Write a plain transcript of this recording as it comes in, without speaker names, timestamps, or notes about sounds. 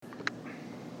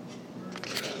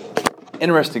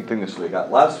interesting thing this week.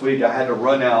 Last week I had to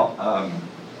run out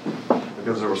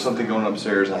because there was something going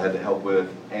upstairs I had to help with,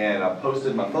 and I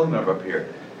posted my phone number up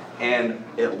here. And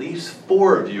at least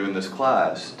 4 of you in this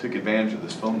class took advantage of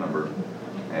this phone number,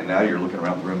 and now you're looking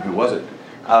around the room, who was it?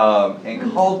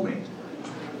 And called me.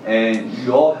 And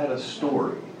you all had a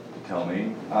story to tell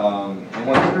me. And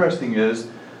what's interesting is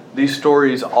these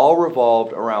stories all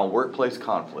revolved around workplace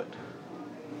conflict.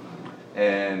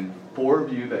 And 4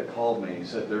 of you that called me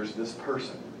said, there's this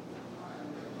person.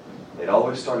 It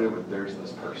always started with, there's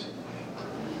this person.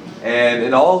 And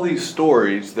in all these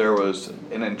stories, there was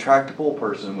an intractable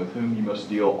person with whom you must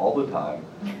deal all the time,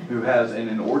 who has an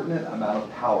inordinate amount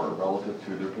of power relative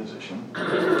to their position.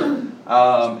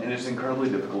 And it's incredibly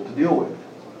difficult to deal with.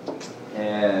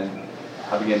 And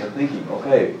I began to thinking,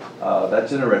 okay,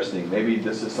 that's interesting. Maybe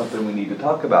this is something we need to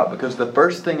talk about. Because the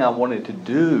first thing I wanted to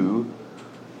do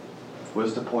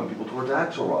was to point people towards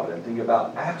Axelrod and think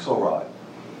about Axelrod.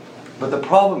 But the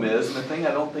problem is, and the thing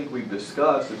I don't think we've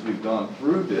discussed as we've gone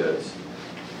through this,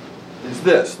 is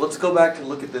this. Let's go back to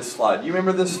look at this slide. You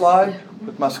remember this slide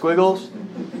with my squiggles?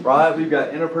 Right? We've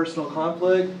got interpersonal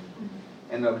conflict.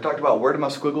 And we talked about where do my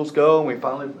squiggles go? And we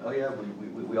finally,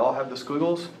 we all have the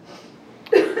squiggles.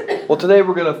 Well, today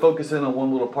we're going to focus in on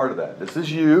one little part of that. This is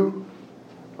you.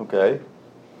 Okay.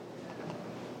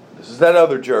 This is that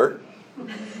other jerk.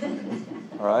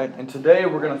 All right, and today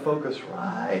we're going to focus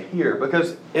right here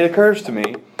because it occurs to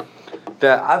me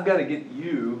that I've got to get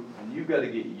you and you've got to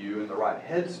get you in the right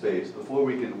headspace before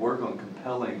we can work on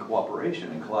compelling cooperation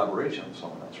and collaboration with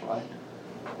someone else, right?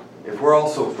 If we're all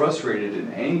so frustrated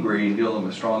and angry and dealing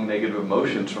with strong negative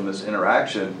emotions from this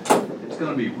interaction, it's going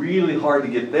to be really hard to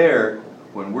get there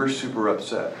when we're super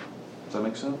upset. Does that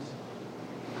make sense?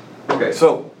 Okay,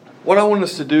 so what I want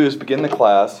us to do is begin the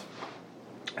class.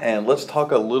 And let's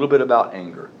talk a little bit about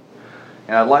anger.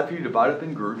 And I'd like for you to divide up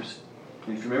in groups.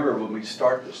 And if you remember, when we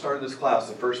started this class,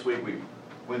 the first week we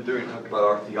went through and talked about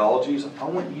our theologies. I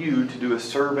want you to do a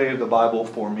survey of the Bible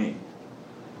for me.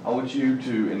 I want you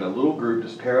to, in a little group,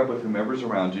 just pair up with whomever's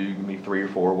around you. You can be 3 or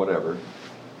 4, whatever.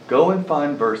 Go and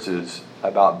find verses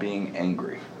about being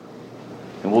angry.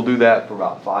 And we'll do that for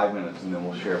about 5 minutes, and then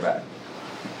we'll share back.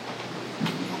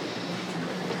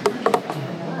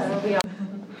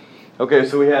 Okay,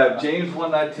 so we have James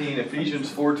 1:19,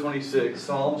 Ephesians 4:26,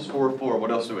 Psalms 4:4.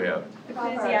 What else do we have?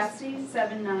 Ecclesiastes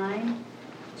 7:9.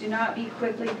 Do not be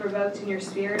quickly provoked in your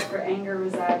spirit, for anger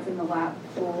resides in the lap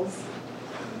of fools.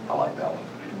 I like that one.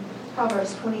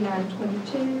 Proverbs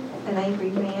 29:22. An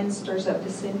angry man stirs up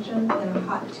dissension, and a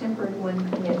hot-tempered one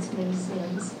commits many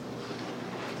sins.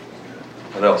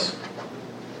 What else?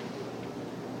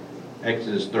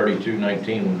 Exodus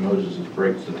 32:19, when Moses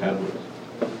breaks the tablets.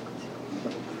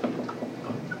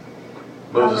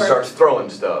 Moses starts throwing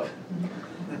stuff.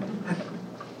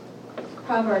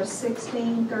 Proverbs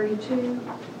 16:32.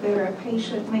 Better a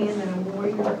patient man than a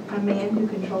warrior, a man who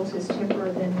controls his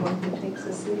temper than one who takes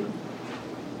a city.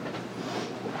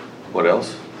 What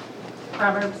else?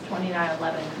 Proverbs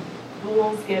 29:11.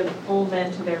 Fools give full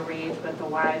vent to their rage, but the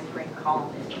wise bring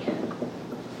calm in the end.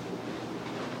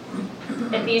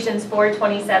 Ephesians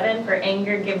 4:27. For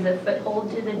anger gives a foothold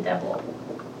to the devil.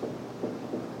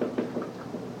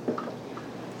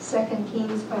 2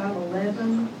 Kings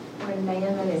 5:11, where a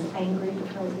man that is angry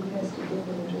because he has to give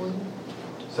in Jordan.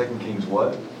 2 Kings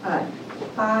what?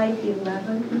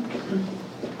 5:11.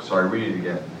 Sorry, read it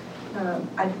again.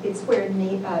 It's where,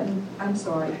 5:11,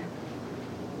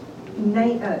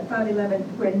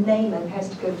 where Naaman has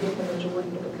to go dip in the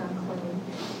Jordan to become clean.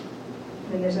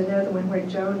 And there's another one where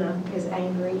Jonah is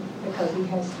angry because he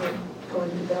has to go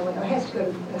into Babylon, or has to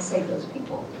go to save those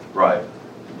people. Right.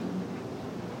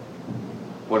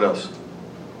 What else?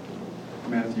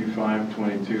 Matthew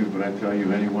 5:22, but I tell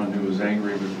you, anyone who is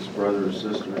angry with his brother or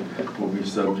sister will be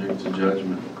subject to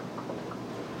judgment.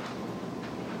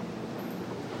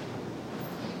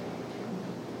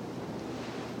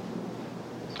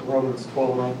 Romans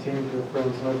 12:19, dear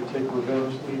friends, never take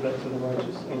revenge, leave that to the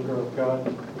righteous anger of God.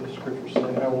 The scriptures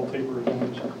say, I will take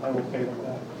revenge, I will pay them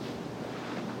back.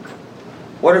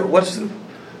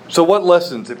 So what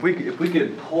lessons, if we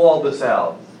could pull all this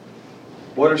out,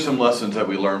 what are some lessons that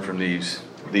we learn from these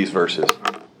verses?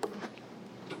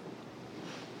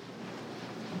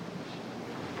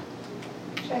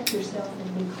 Check yourself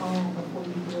and be calm before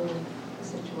you deal with the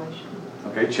situation.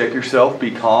 Okay, check yourself,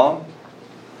 be calm.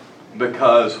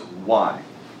 Because why?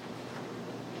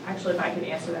 Actually, if I could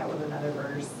answer that with another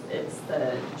verse, it's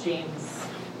the James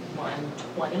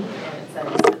 1:20, and it says,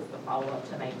 this is the follow-up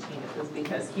to 19. It says,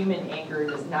 because human anger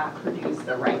does not produce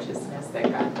the righteousness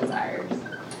that God desires.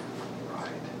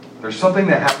 Right. There's something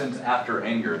that happens after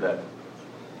anger that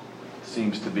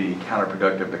seems to be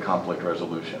counterproductive to conflict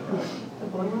resolution, right? The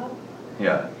blow up?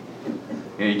 Yeah.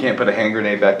 You can't put a hand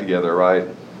grenade back together, right?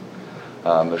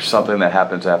 There's something that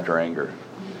happens after anger.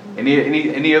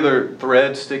 Any other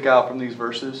threads stick out from these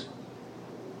verses?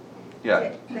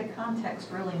 Yeah. The context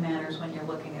really matters when you're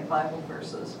looking at Bible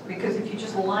verses, because if you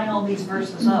just line all these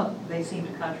verses up, they seem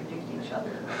to contradict each other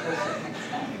to a certain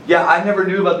extent. Yeah, I never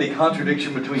knew about the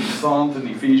contradiction between Psalms and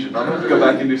Ephesians. I'm going to have to go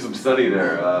back and do some study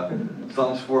there.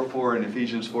 Psalms 4:4 and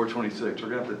Ephesians 4:26. We're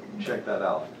going to have to check that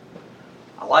out.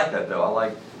 I like that, though. I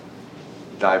like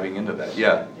diving into that.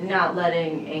 Yeah. Not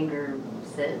letting anger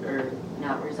sit or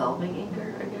not resolving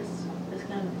anger, I guess, is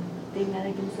kind of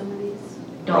thematic in some of these.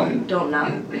 Don't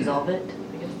not resolve it,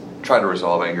 I guess. Try to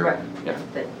resolve anger. Right. Yeah.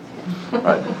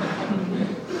 Right.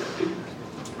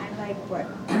 I like what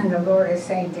the Lord is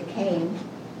saying to Cain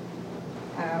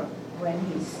when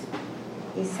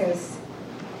he says,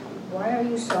 "Why are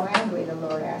you so angry?" The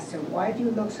Lord asked him. "Why do you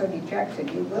look so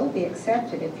dejected? You will be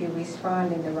accepted if you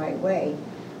respond in the right way,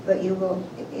 but you will,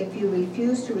 if you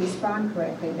refuse to respond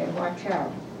correctly, then watch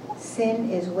out.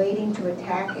 Sin is waiting to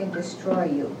attack and destroy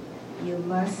you. You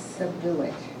must subdue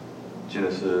it."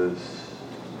 Genesis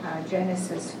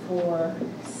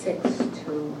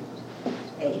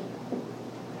 4:6-8.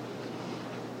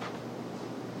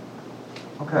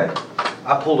 Okay.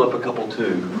 I pulled up a couple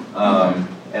too.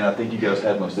 And I think you guys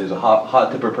had most of these. A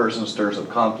hot-tempered person stirs up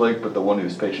conflict, but the one who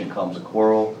is patient calms a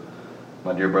quarrel.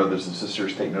 My dear brothers and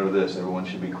sisters, take note of this. Everyone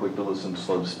should be quick to listen,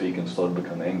 slow to speak, and slow to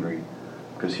become angry,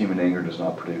 because human anger does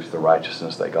not produce the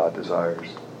righteousness that God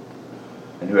desires.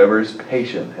 And whoever is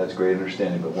patient has great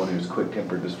understanding, but one who is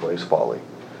quick-tempered displays folly.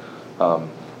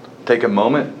 Take a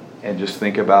moment and just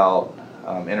think about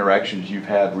interactions you've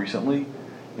had recently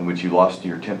in which you lost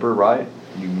your temper, right?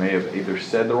 You may have either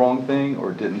said the wrong thing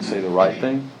or didn't say the right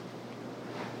thing.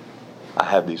 I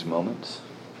have these moments.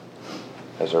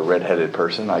 As a redheaded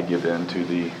person, I give in to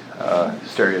the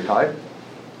stereotype.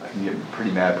 I can get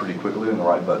pretty mad pretty quickly when the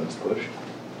right button's pushed.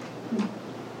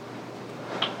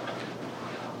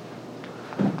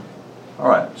 All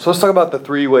right, so let's talk about the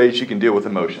 3 ways you can deal with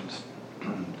emotions.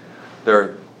 There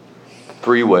are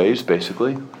 3 ways,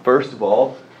 basically. First of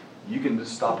all, you can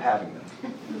just stop having them.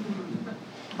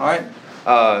 All right?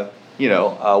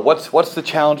 What's the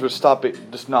challenge with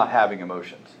just not having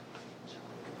emotions?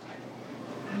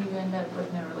 You end up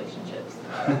with no relationships.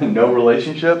 No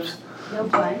relationships? No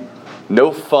fun.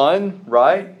 No fun,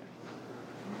 right?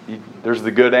 There's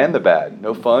the good and the bad.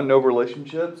 No fun, no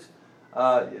relationships.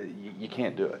 You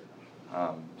can't do it.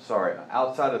 Sorry.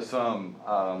 Outside of some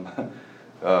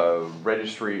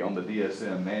registry on the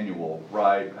DSM manual,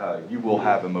 right, you will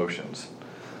have emotions.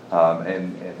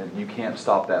 And you can't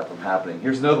stop that from happening.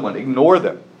 Here's another one. Ignore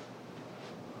them.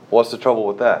 What's the trouble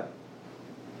with that?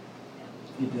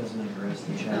 It doesn't address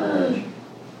the challenge.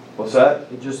 What's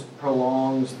that? It just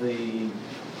prolongs the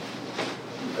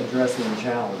addressing the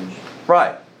challenge.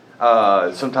 Right.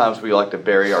 Sometimes we like to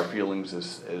bury our feelings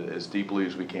as deeply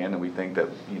as we can, and we think that,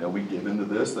 we give into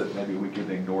this, that maybe we can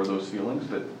ignore those feelings,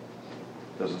 but it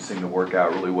doesn't seem to work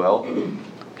out really well.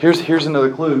 Here's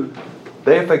another clue.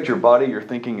 They affect your body, your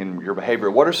thinking, and your behavior.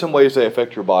 What are some ways they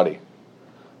affect your body?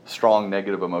 Strong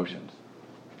negative emotions.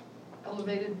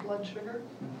 Elevated blood sugar.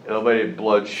 Elevated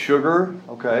blood sugar.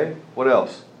 Okay. What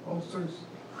else? Ulcers.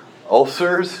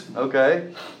 Ulcers.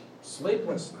 Okay.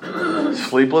 Sleeplessness.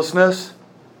 Sleeplessness.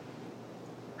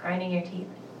 Grinding your teeth.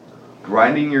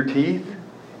 Grinding your teeth.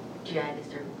 GI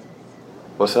disturbances.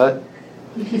 What's that?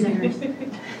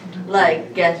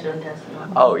 Like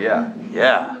gastrointestinal. Oh, yeah.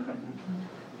 Yeah.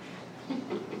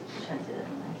 Trying to say that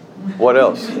What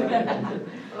else?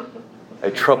 A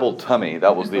troubled tummy.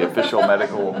 That was the official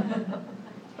medical.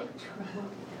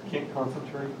 Can't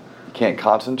concentrate. Can't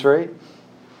concentrate.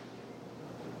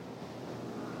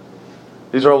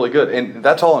 These are all really good. And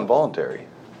that's all involuntary,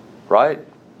 right?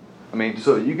 I mean,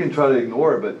 so you can try to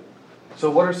ignore it, but so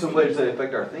what are some ways that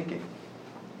affect our thinking?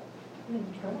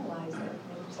 Internalize it.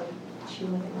 It's like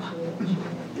chewing it.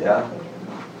 Yeah,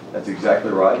 that's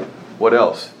exactly right. What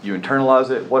else? You internalize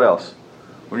it. What else?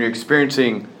 When you're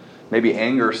experiencing maybe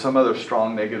anger or some other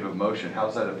strong negative emotion, how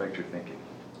does that affect your thinking?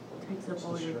 It takes up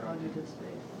all your cognitive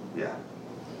space. Yeah.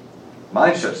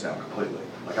 Mine shuts down completely.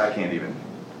 Like I can't even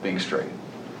think straight.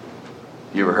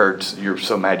 You ever heard you're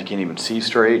so mad you can't even see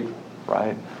straight,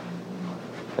 right?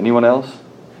 Anyone else?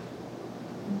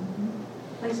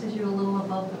 Places you a little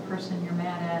above the person you're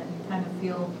mad at, and you kind of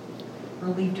feel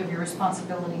relieved of your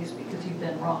responsibilities because you've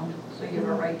been wronged, so you have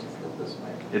a right to feel this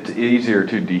way. It's easier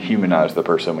to dehumanize the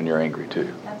person when you're angry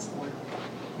too. That's the word.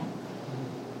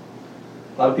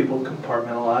 A lot of people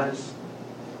compartmentalize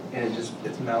and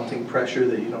it's mounting pressure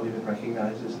that you don't even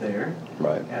recognize is there.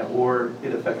 Right. Or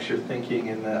it affects your thinking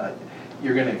in that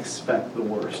you're going to expect the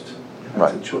worst. And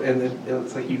that's Right. and then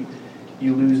it's like you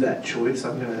lose that choice.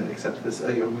 I'm going to accept this.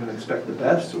 I'm going to expect the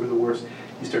best or the worst.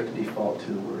 You start to default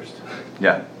to the worst.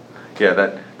 Yeah.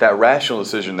 Yeah, that rational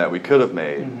decision that we could have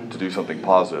made to do something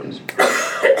positive is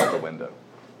out the window.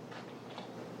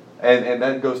 And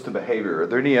that goes to behavior. Are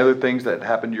there any other things that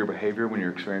happen to your behavior when you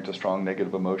experience a strong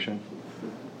negative emotion?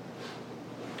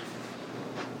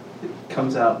 It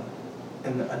comes out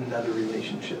in another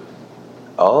relationship.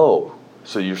 Oh,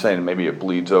 so you're saying maybe it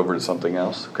bleeds over to something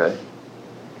else? Okay.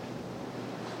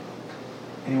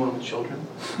 Anyone with children?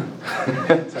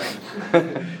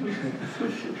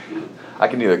 I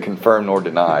can neither confirm nor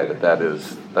deny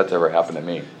that's ever happened to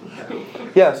me.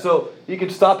 Yeah, so you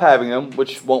can stop having them,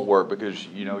 which won't work because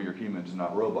you're humans,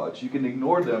 not robots. You can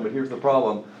ignore them, but here's the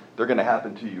problem. They're going to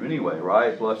happen to you anyway,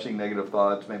 right? Blushing, negative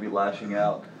thoughts, maybe lashing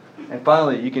out. And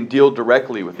finally, you can deal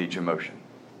directly with each emotion.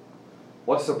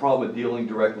 What's the problem with dealing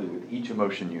directly with each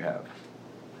emotion you have?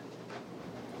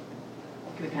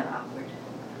 It could be kind of awkward.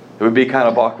 It would be kind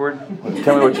of awkward?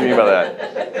 Tell me what you mean by that.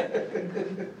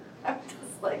 I'm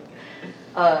just like,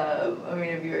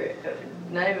 if you're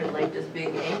not even like just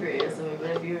being angry or something,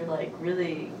 but if you're like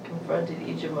really confronted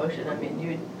each emotion,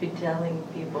 you'd be telling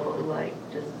people like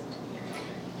just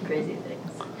crazy things.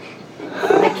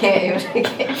 I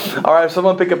can't. All right,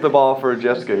 someone pick up the ball for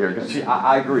Jessica here, because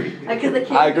I agree. I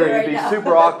can't I agree. do it It'd be right now.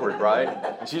 super awkward, right?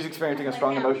 And she's experiencing a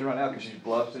strong emotion right now because she's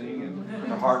blushing and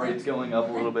her heart rate's going up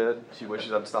a little bit. She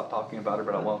wishes I'd stop talking about her,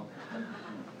 but I won't.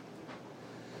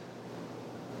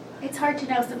 It's hard to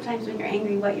know sometimes when you're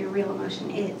angry what your real emotion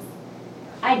is.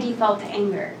 I default to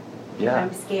anger if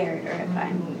I'm scared or if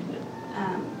I'm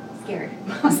scared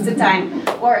most of the time.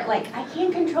 Or like, I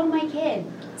can't control my kid,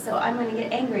 so I'm going to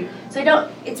get angry. So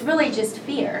it's really just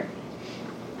fear.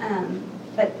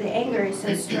 But the anger is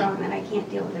so strong that I can't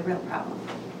deal with the real problem.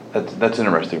 That's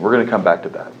interesting. We're going to come back to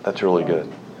that. That's really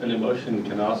good. An emotion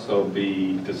can also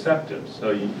be deceptive,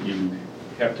 so you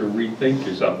have to rethink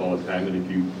yourself all the time, and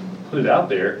if you put it out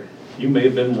there, you may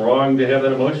have been wrong to have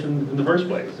that emotion in the first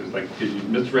place. It's like because you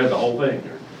misread the whole thing.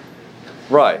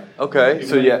 Right. Okay.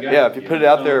 So if you put it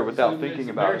out there without thinking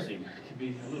about it. It can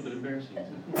be a little bit embarrassing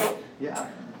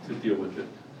to deal with it.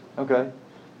 Okay.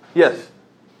 Yes.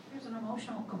 There's an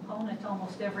emotional component to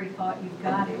almost every thought you've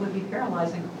got. It would be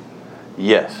paralyzing.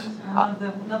 Yes.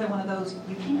 Another one of those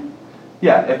you can't.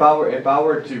 Yeah. If I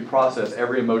were to process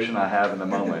every emotion I have in the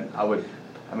moment, I would.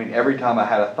 Every time I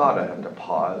had a thought, I'd have to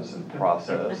pause and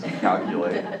process and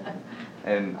calculate,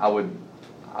 and I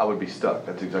would be stuck.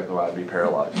 That's exactly why I'd be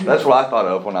paralyzed. That's what I thought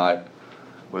of when I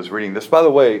was reading this. By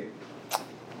the way,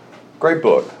 great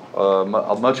book.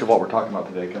 Much of what we're talking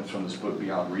about today comes from this book,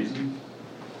 Beyond Reason.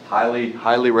 Highly,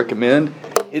 highly recommend.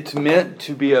 It's meant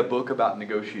to be a book about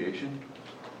negotiation,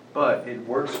 but it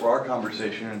works for our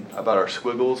conversation about our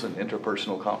squiggles and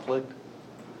interpersonal conflict.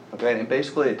 Okay, and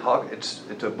basically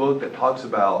it's a book that talks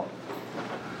about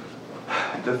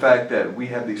the fact that we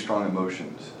have these strong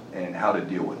emotions and how to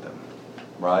deal with them,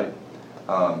 right?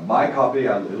 My copy,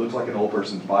 it looks like an old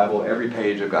person's Bible. Every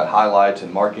page I've got highlights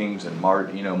and markings and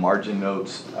margin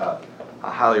notes. I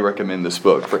highly recommend this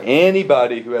book for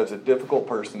anybody who has a difficult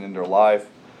person in their life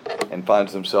and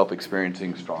finds themselves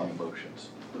experiencing strong emotions.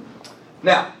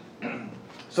 Now,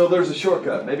 so there's a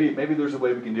shortcut. Maybe there's a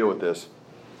way we can deal with this.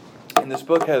 And this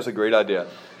book has a great idea.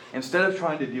 Instead of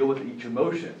trying to deal with each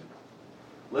emotion,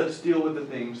 let's deal with the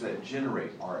things that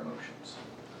generate our emotions.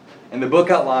 And the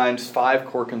book outlines 5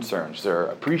 core concerns. They're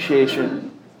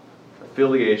appreciation,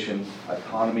 affiliation,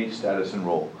 autonomy, status, and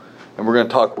role. And we're going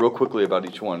to talk real quickly about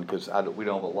each one because we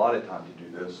don't have a lot of time to do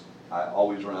this. I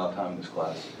always run out of time in this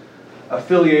class.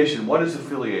 Affiliation. What does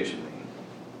affiliation mean?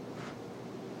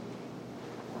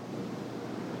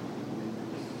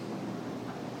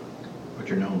 What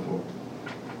you're known for.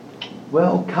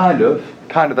 Well, kind of.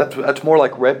 That's more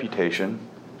like reputation.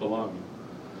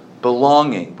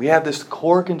 Belonging. We have this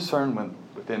core concern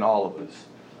within all of us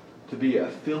to be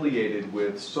affiliated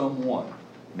with someone.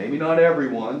 Maybe not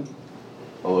everyone.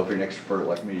 Although if you're an extrovert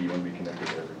like me, you want to be connected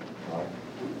to everyone. Right?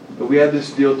 But we have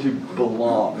this deal to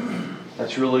belong.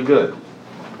 That's really good.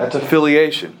 That's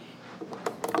affiliation.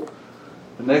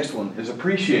 The next one is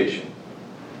appreciation.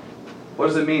 What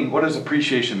does it mean? What does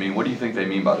appreciation mean? What do you think they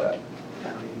mean by that?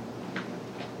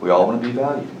 We all want to be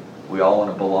valued. We all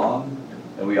want to belong.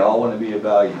 And we all want to be of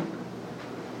value.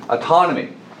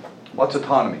 Autonomy. What's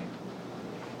autonomy?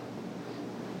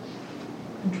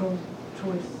 Control,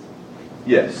 choice.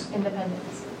 Yes.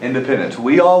 Independence. Independence.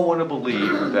 We all want to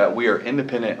believe that we are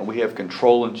independent and we have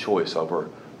control and choice over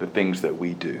the things that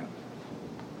we do.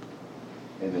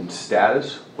 And then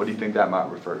status, what do you think that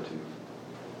might refer to?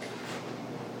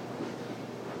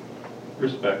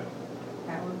 Respect.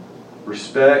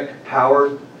 Respect,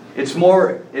 power. It's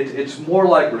more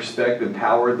like respect than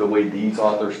power, the way these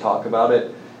authors talk about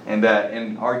it. And that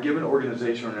in our given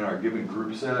organization or in our given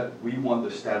group set, we want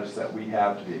the status that we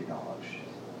have to be acknowledged.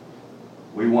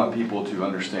 We want people to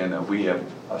understand that we have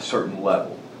a certain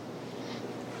level.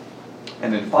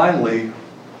 And then finally,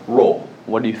 role.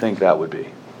 What do you think that would be?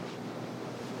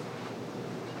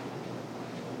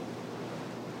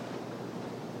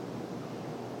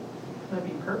 Would it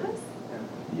be purpose?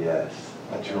 Yes,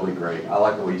 that's really great. I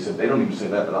like the way you said, they don't even say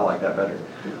that, but I like that better.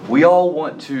 We all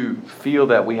want to feel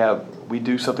that we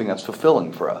do something that's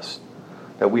fulfilling for us.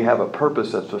 That we have a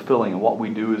purpose that's fulfilling and what we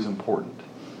do is important.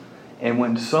 And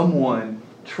when someone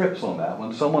trips on that,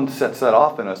 when someone sets that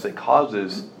off in us, it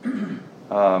causes,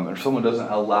 or someone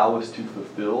doesn't allow us to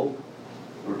fulfill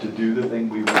or to do the thing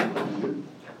we want to do,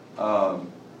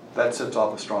 that sets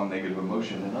off a strong negative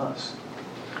emotion in us.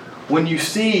 When you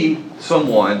see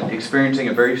someone experiencing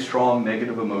a very strong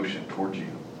negative emotion towards you,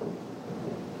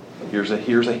 here's a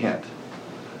hint.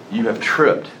 You have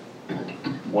tripped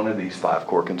one of these 5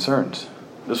 core concerns.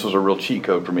 This was a real cheat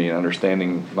code for me in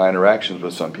understanding my interactions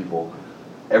with some people.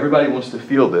 Everybody wants to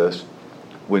feel this.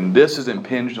 When this is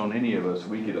impinged on any of us,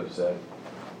 we get upset.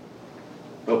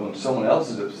 But when someone else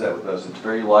is upset with us, it's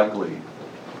very likely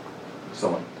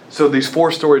someone. So these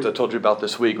 4 stories I told you about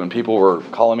this week, when people were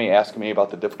calling me, asking me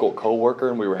about the difficult coworker,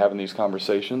 and we were having these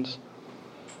conversations,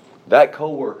 that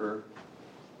coworker,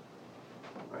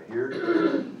 right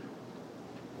here,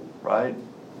 right,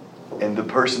 and the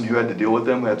person who had to deal with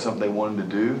them, who had something they wanted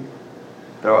to do,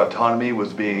 their autonomy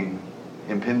was being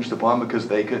impinged upon because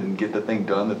they couldn't get the thing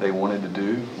done that they wanted to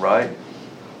do, right?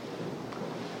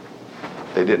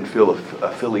 They didn't feel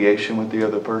affiliation with the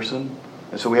other person.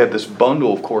 And so we have this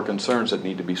bundle of core concerns that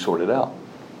need to be sorted out.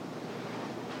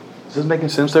 Is this making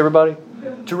sense to everybody?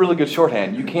 It's a really good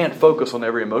shorthand. You can't focus on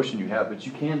every emotion you have, but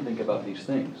you can think about these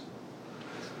things.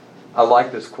 I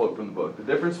like this quote from the book. The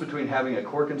difference between having a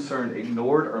core concern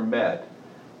ignored or met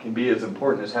can be as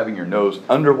important as having your nose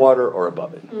underwater or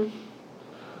above it. Mm-hmm.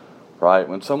 Right?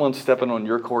 When someone's stepping on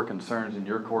your core concerns and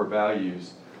your core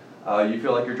values, you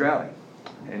feel like you're drowning.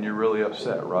 And you're really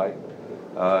upset, right?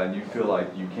 And you feel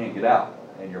like you can't get out.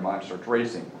 And your mind starts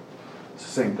racing. It's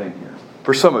the same thing here.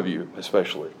 For some of you,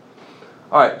 especially.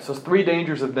 All right, so 3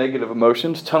 dangers of negative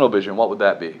emotions. Tunnel vision, what would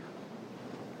that be?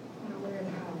 My way or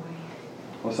the highway.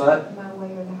 What's that? My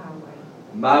way or the highway.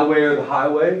 My way or the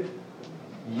highway?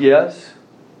 Yes.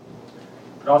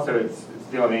 But also, it's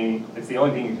the only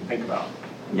thing you can think about.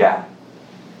 Yeah.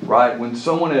 Right? When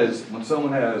someone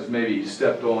has maybe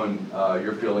stepped on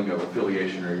your feeling of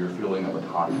affiliation or your feeling of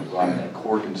autonomy, right, and a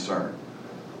core concern,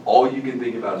 all you can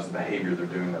think about is the behavior they're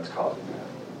doing that's causing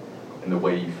that and the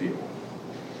way you feel.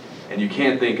 And you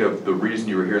can't think of the reason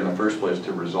you were here in the first place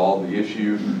to resolve the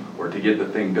issue or to get the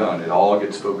thing done. It all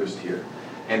gets focused here.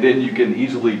 And then you can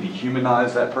easily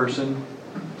dehumanize that person,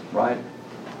 right?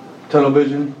 Tunnel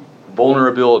vision,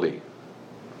 vulnerability.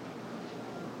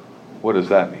 What does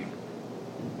that mean?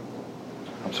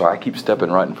 I'm sorry, I keep stepping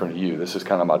right in front of you. This is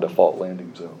kind of my default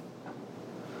landing zone.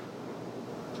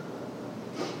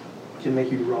 It can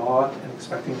make you raw and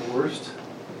expecting the worst.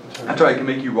 That's right, it can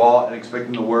make you raw and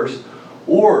expecting the worst.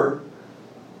 Or,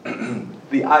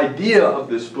 the idea of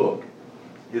this book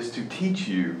is to teach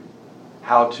you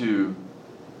how to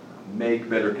make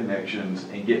better connections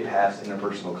and get past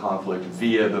interpersonal conflict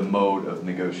via the mode of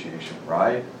negotiation,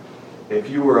 right? If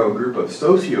you were a group of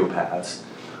sociopaths,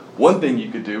 one thing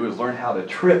you could do is learn how to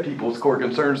trip people's core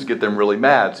concerns to get them really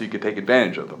mad so you could take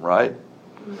advantage of them, right?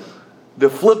 The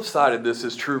flip side of this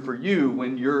is true for you.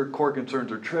 When your core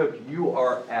concerns are tripped, you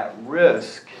are at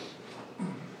risk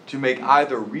to make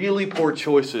either really poor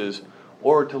choices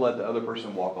or to let the other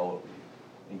person walk all over you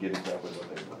and get exactly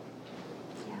what they want.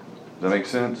 Does that make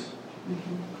sense?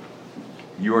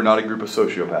 Mm-hmm. You are not a group of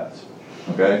sociopaths,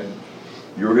 okay?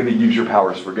 You're going to use your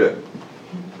powers for good.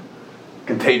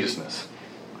 Contagiousness.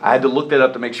 I had to look that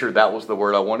up to make sure that was the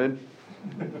word I wanted.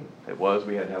 It was.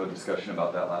 We had to have a discussion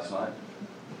about that last night.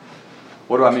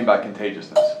 What do I mean by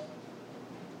contagiousness?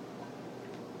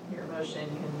 Your emotion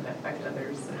can affect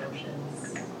others'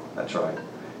 emotions. That's right.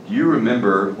 You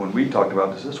remember when we talked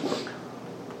about, does this work?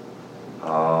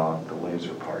 The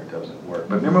laser part doesn't work.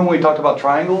 But remember when we talked about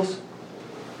triangles?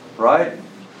 Right?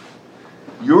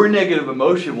 Your negative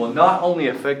emotion will not only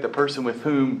affect the person with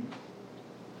whom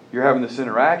you're having this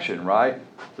interaction, right?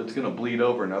 But it's going to bleed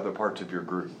over in other parts of your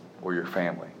group or your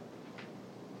family.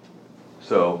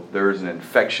 So there is an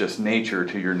infectious nature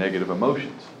to your negative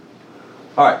emotions.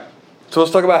 All right. So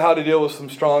let's talk about how to deal with some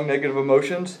strong negative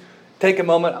emotions. Take a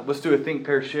moment, let's do a think,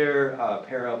 pair, share,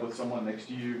 pair up with someone next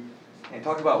to you, and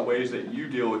talk about ways that you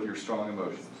deal with your strong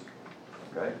emotions.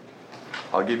 Okay?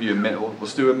 I'll give you a minute.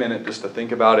 Let's do a minute just to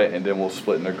think about it, and then we'll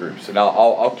split into groups. And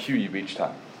I'll cue you each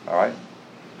time. All right?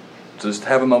 So just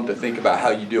have a moment to think about how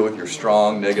you deal with your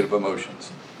strong negative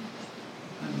emotions.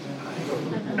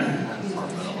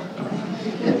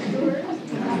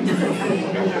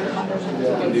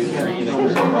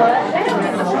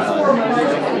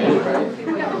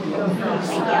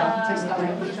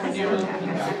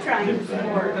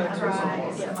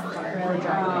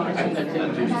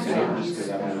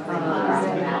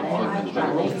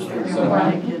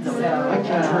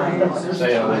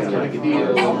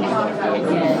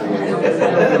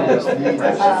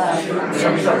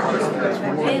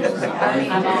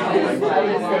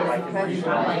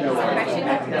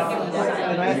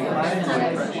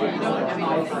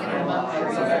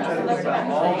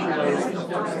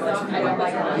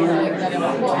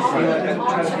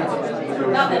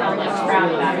 Not that I'm like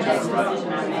proud about it, that's a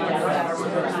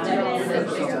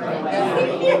decision I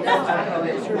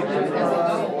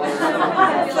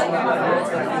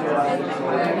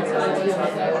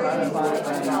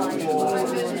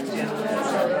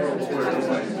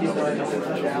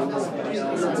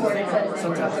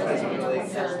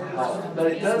But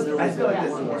it does, I feel like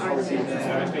it's more healthy than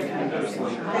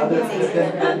other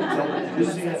than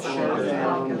just shut it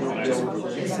down,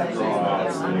 accept it. You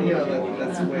know,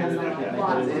 that's the way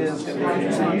that it is. So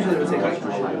usually it would take like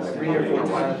 3 or 4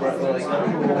 times where I feel like,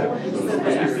 you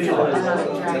feel it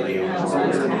until it's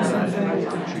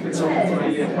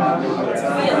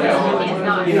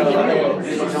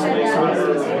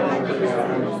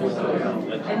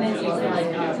And then usually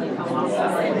like come off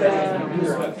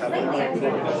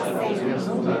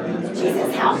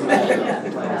Jesus, help me.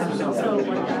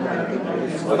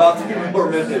 About 2 more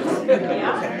minutes.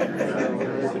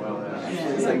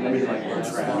 It's like maybe like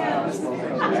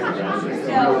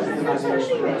No. 2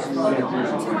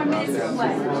 more minutes of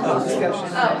what? discussion.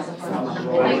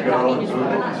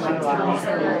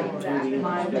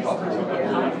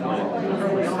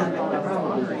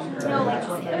 No, like,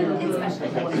 especially learning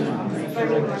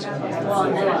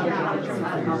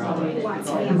more about this. Want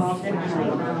to be involved in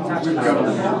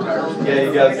Yeah,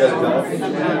 you guys got it done.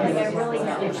 I really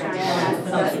have to try to ask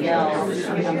somebody else.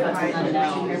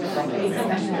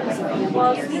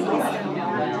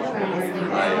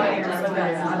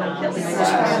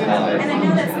 Well, and I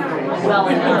know that's not well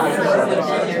enough.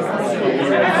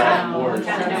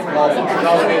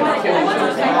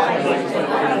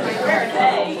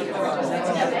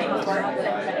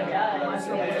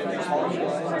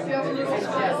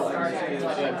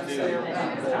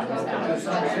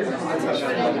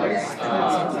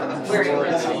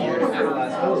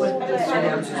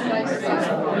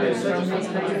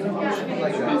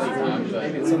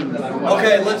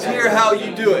 Okay, let's hear how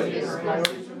you do it.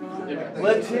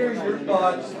 Let's hear your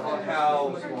thoughts on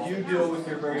how you deal with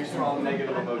your very strong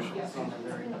negative emotions.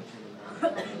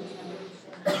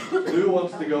 Who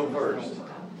wants to go first?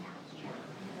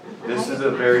 This is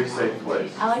a very safe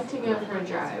place. I like to go for a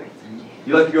drive.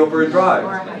 You like to go for a drive?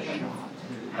 Or a hike.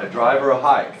 A drive or a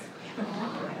hike?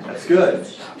 That's good.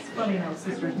 It's funny how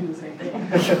sisters do the same thing.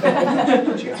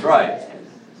 That's right.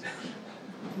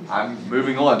 I'm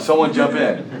moving on. Someone jump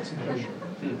in.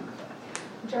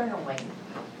 Journaling.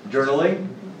 Journaling?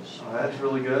 Oh, that's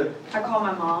really good. I call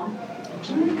my mom.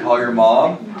 You call your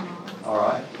mom? All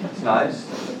right. That's nice.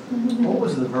 What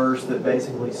was the verse that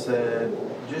basically said,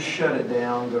 just shut it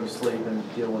down, go to sleep, and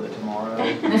deal with it tomorrow?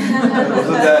 Wasn't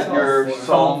that your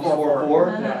Psalm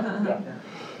 4:4?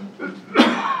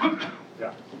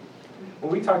 Yeah.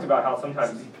 Well, we talked about how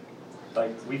sometimes,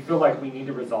 like, we feel like we need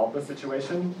to resolve the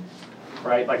situation,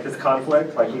 right? Like this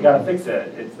conflict, like we gotta fix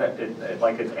it. It's that,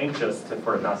 like it's anxious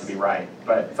for it not to be right,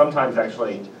 but sometimes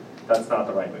actually that's not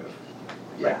the right move.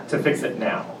 Yeah. Like, to fix it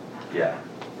now. Yeah.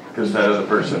 Because that other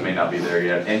person may not be there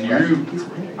yet. And you,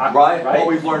 right? What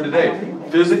we've learned today,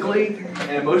 physically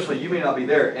and emotionally, you may not be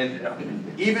there.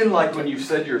 And even like when you've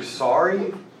said you're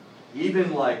sorry,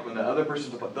 even like when the other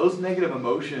person's, those negative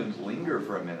emotions linger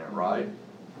for a minute, right?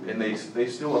 And they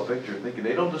still affect your thinking.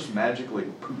 They don't just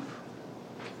magically poof,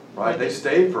 right? They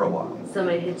stay for a while.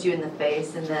 Somebody hits you in the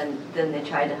face and then they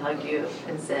try to hug you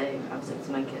and say, I'm sick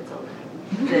to my kids all the time.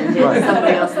 Then hit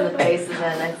somebody else in the face and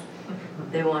then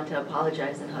they want to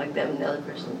apologize and hug them and the other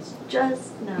person's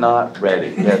just not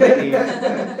ready.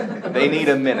 Yeah, they need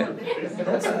a minute.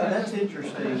 That's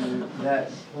interesting,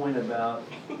 that point about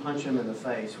punch them in the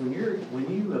face. When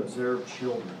you observe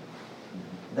children,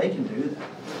 they can do that.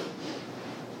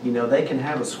 you know, they can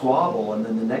have a squabble, and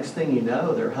then the next thing you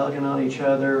know, they're hugging on each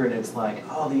other, and it's like,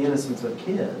 oh, the innocence of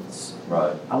kids.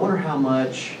 Right. I wonder how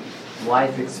much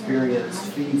life experience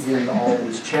feeds into all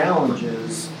these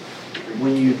challenges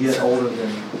when you get older than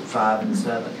 5 and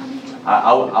 7.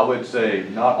 I would say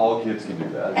not all kids can do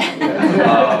that.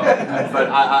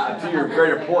 But to your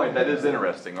greater point, that is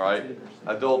interesting, right?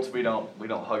 Adults, we don't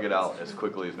hug it out as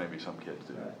quickly as maybe some kids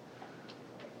do.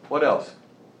 What else?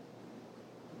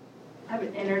 Have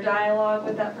an inner dialogue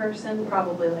with that person,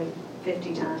 probably like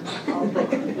 50 times. I'll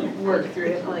like work through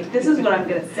it, like, this is what I'm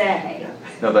gonna say.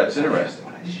 No, that's interesting.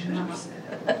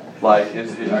 Like,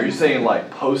 are you saying like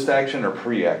post-action or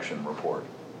pre-action report?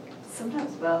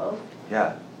 Sometimes both.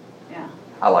 Yeah. Yeah.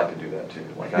 I like to do that too.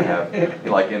 Like I have,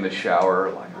 like in the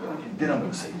shower, like, then I'm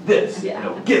gonna say this, Yeah. you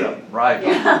know, get them, right?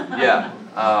 Yeah. Yeah.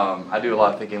 I do a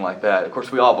lot of thinking like that. Of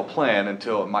course, we all have a plan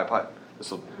until Mike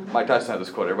Tyson had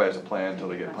this quote, everybody has a plan until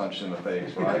they get punched in the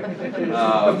face, right? You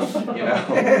know,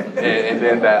 and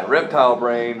then that reptile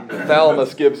brain, the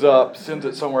thalamus gives up, sends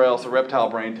it somewhere else, the reptile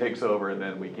brain takes over, and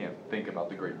then we can't think about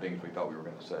the great things we thought we were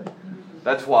going to say.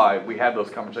 That's why we have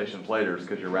those conversations later, is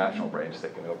because your rational brain's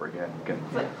taking over again. You can,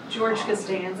 But George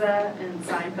Costanza in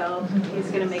Seinfeld,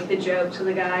 he's gonna make the joke to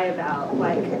the guy about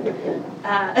like,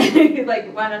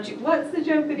 like, why don't you, what's the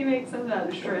joke that he makes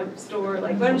about the shrimp store?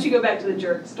 Like, why don't you go back to the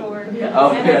jerk store? Yeah. Oh,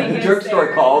 And then yeah, he the gets jerk store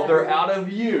there, called, they're out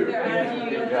of you. They're out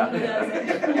of you, Yeah.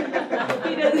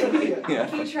 he doesn't, Yeah.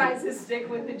 he tries to stick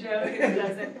with the joke and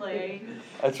doesn't play.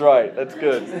 That's right, that's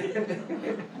good.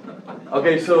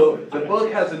 Okay, so the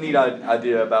book has a neat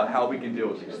idea about how we can deal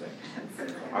with these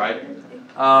things. All right?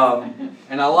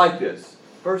 And I like this.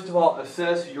 First of all,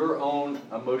 assess your own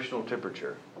emotional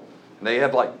temperature. And they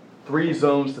have like 3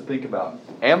 zones to think about.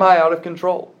 Am I out of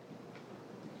control?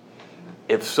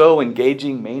 If so,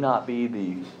 engaging may not be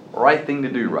the right thing to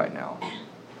do right now.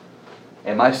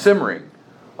 Am I simmering?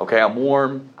 Okay, I'm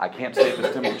warm. I can't stay at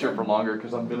this temperature for longer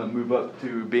because I'm going to move up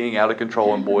to being out of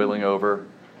control and boiling over.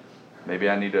 Maybe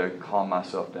I need to calm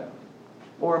myself down.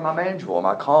 Or am I manageable? Am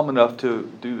I calm enough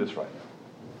to do this right now?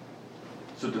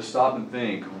 So to stop and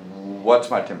think,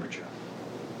 what's my temperature?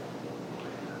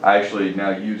 I actually now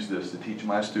use this to teach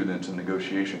my students in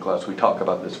negotiation class. We talk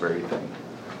about this very thing.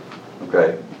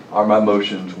 Okay, are my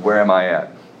emotions, where am I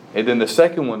at? And then the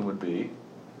second one would be,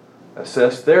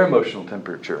 assess their emotional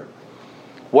temperature.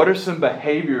 What are some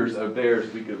behaviors of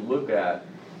theirs we could look at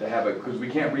to have it, because we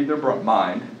can't read their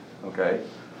mind, okay?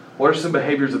 What are some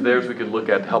behaviors of theirs we could look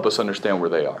at to help us understand where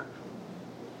they are?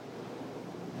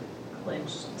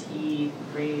 Clenched teeth,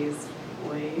 raised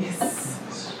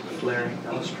voice. Flaring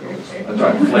nostrils. That's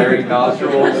right, flaring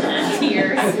nostrils.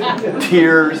 Tears.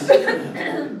 Tears.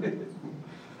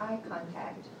 Eye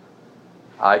contact.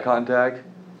 Eye contact.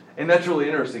 And that's really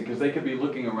interesting because they could be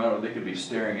looking around or they could be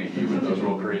staring at you with those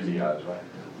real crazy eyes, right?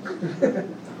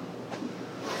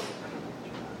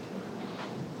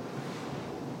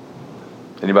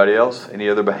 Anybody else? Any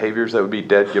other behaviors that would be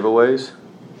dead giveaways?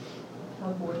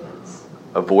 Avoidance.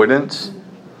 Avoidance?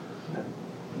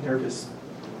 Nervous.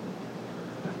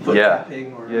 Yeah.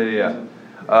 Tapping or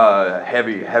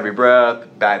Heavy breath.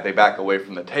 They back away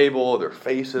from the table. Their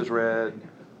face is red.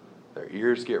 Their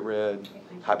ears get red.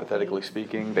 Hypothetically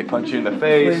speaking, they punch you in the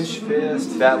face. Clench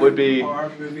fist. That would be.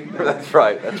 Arm moving back. That's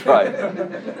right. That's right.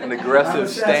 An aggressive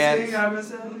stance. I'm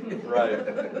assessing. Right.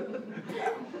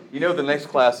 You know the next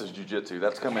class is jiu-jitsu.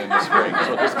 That's coming in the spring.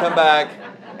 So just come back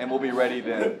and we'll be ready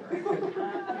then.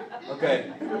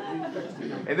 Okay.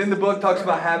 And then the book talks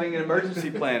about having an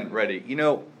emergency plan ready. You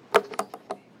know,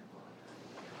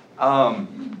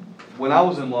 when I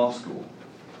was in law school,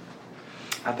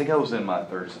 I think I was in my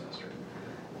 3rd semester,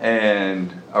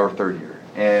 or 3rd year,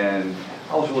 and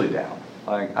I was really down.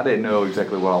 Like, I didn't know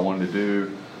exactly what I wanted to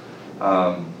do.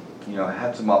 You know, I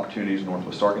had some opportunities in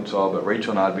Northwest Arkansas, but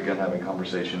Rachel and I had begun having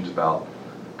conversations about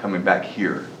coming back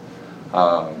here.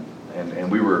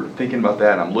 And we were thinking about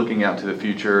that, and I'm looking out to the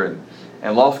future,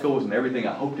 and law school wasn't everything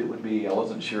I hoped it would be. I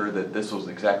wasn't sure that this was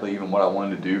exactly even what I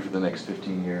wanted to do for the next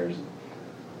 15 years.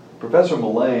 Professor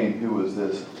Mullane, who was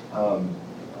this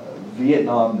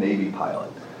Vietnam Navy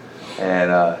pilot,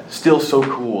 and still so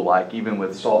cool, like even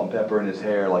with salt and pepper in his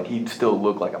hair, like he'd still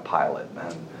look like a pilot,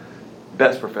 man.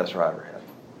 Best professor I ever had.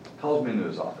 Calls me into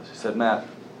his office. He said, Matt,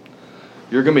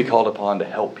 you're going to be called upon to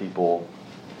help people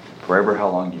forever how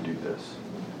long you do this.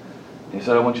 And he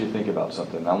said, I want you to think about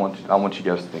something. I want you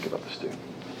guys to think about this too.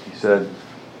 He said,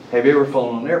 have you ever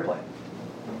flown on an airplane?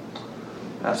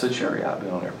 And I said, sure, yeah, I've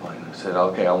been on an airplane. I said,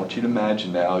 okay, I want you to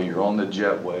imagine now you're on the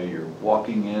jetway, you're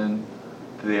walking in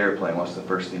to the airplane. What's the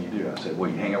first thing you do? I said, well,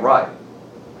 you hang a right.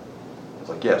 I was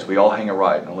like, yes, we all hang a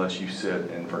right unless you sit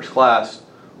in first class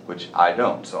which I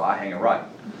don't, so I hang it right.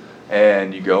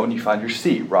 And you go and you find your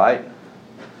seat, right?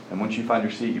 And once you find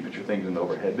your seat, you put your things in the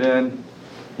overhead bin,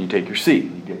 you take your seat,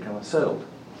 and you get kind of settled.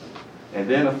 And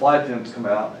then the flight attendants come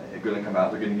out, they're going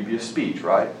to give you a speech,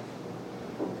 right?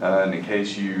 And in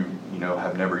case you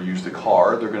have never used a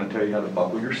car, they're going to tell you how to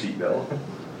buckle your seatbelt.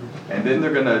 And then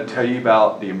they're going to tell you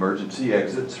about the emergency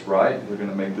exits, right? They're going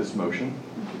to make this motion.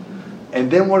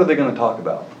 And then what are they going to talk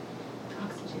about?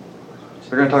 Oxygen.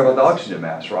 They're going to talk about the oxygen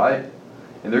mask, right?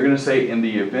 And they're going to say, in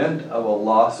the event of a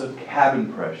loss of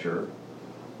cabin pressure,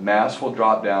 mask will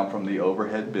drop down from the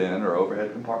overhead bin or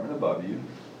overhead compartment above you.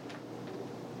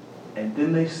 And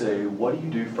then they say, what do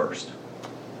you do first?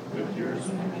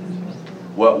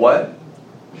 What?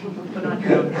 Put on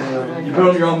your own mask. You put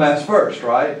on your own mask first,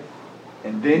 right?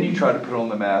 And then you try to put on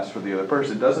the mask for the other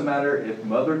person. It doesn't matter if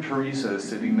Mother Teresa is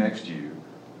sitting next to you.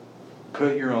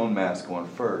 Put your own mask on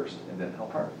first and then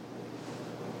help her.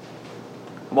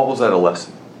 What was that a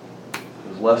lesson? It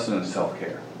was a lesson in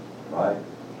self-care, right?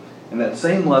 And that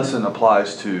same lesson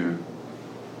applies to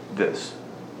this,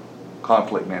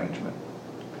 conflict management.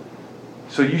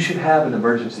 So you should have an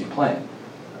emergency plan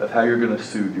of how you're going to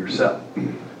soothe yourself.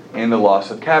 And the loss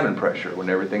of cabin pressure when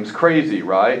everything's crazy,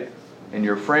 right? And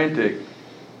you're frantic,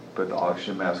 put the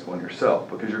oxygen mask on yourself,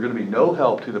 because you're going to be no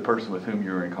help to the person with whom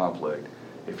you're in conflict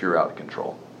if you're out of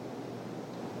control.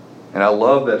 And I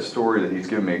love that story that he's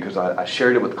given me, because I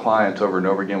shared it with clients over and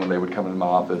over again when they would come into my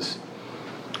office,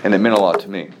 and it meant a lot to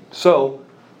me. So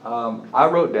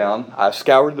I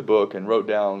scoured the book and wrote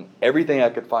down everything I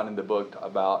could find in the book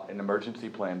about an emergency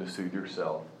plan to soothe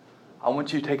yourself. I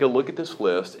want you to take a look at this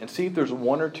list and see if there's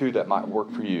one or two that might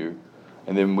work for you,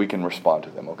 and then we can respond to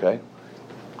them, okay?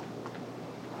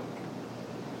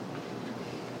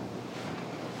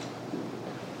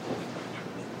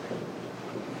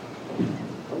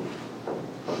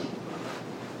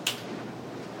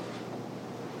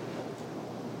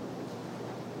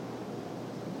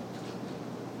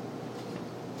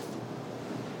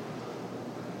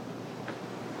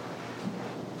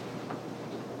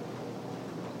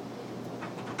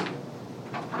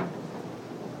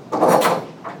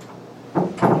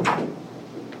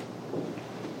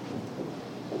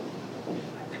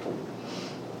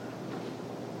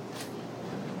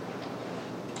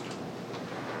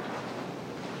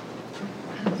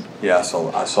 Yeah,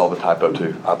 I saw the typo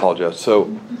too. I apologize.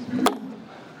 So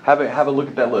have a look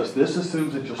at that list. This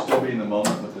assumes that you'll still be in the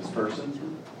moment with this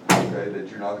person, okay? That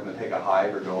you're not going to take a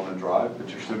hike or go on a drive, but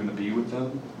you're still going to be with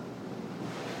them.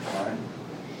 All right.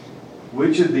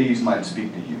 Which of these might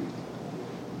speak to you?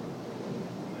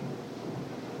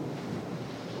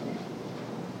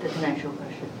 That's an actual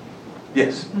question.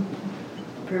 Yes.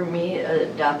 For me,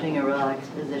 adopting a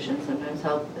relaxed position sometimes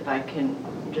helps if I can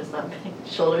just let my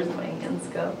shoulders and my hands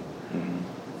go. Mm-hmm.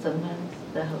 Sometimes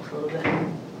that helps a little bit.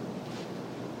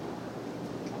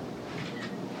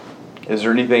 Is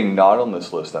there anything not on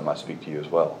this list that might speak to you as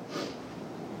well?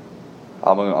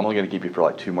 I'm only going to keep you for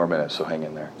like 2 more minutes, so hang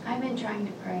in there. I've been trying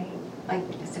to pray,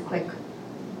 like just a quick,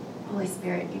 Holy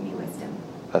Spirit, give me wisdom.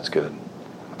 That's good.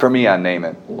 For me, I name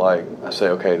it. Like, I say,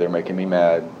 okay, they're making me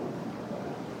mad.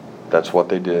 That's what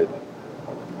they did.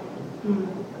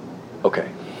 Mm-hmm. Okay.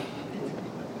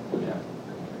 Yeah.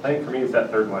 I think for me it's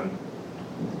that third one.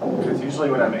 Because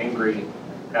usually when I'm angry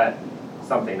at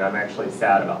something, I'm actually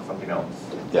sad about something else.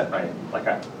 Yeah. Right? Like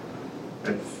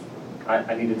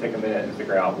I need to take a minute and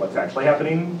figure out what's actually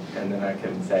happening, and then I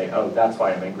can say, oh, that's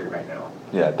why I'm angry right now.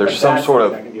 Yeah, there's Like some sort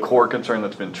something I can deal of core with. concern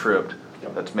that's been tripped,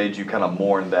 Yep. that's made you kind of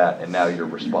mourn that, and now your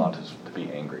response is to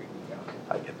be angry. Yeah.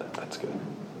 I get that. That's good.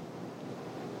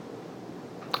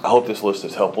 I hope this list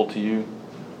is helpful to you.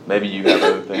 Maybe you have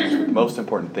other things, but the most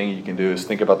important thing you can do is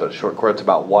think about the short quotes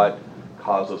about what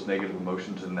caused those negative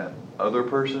emotions in that other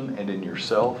person and in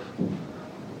yourself.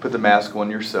 Put the mask on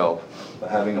yourself by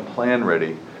having a plan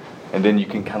ready, and then you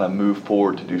can kind of move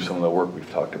forward to do some of the work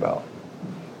we've talked about.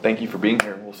 Thank you for being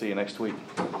here. We'll see you next week.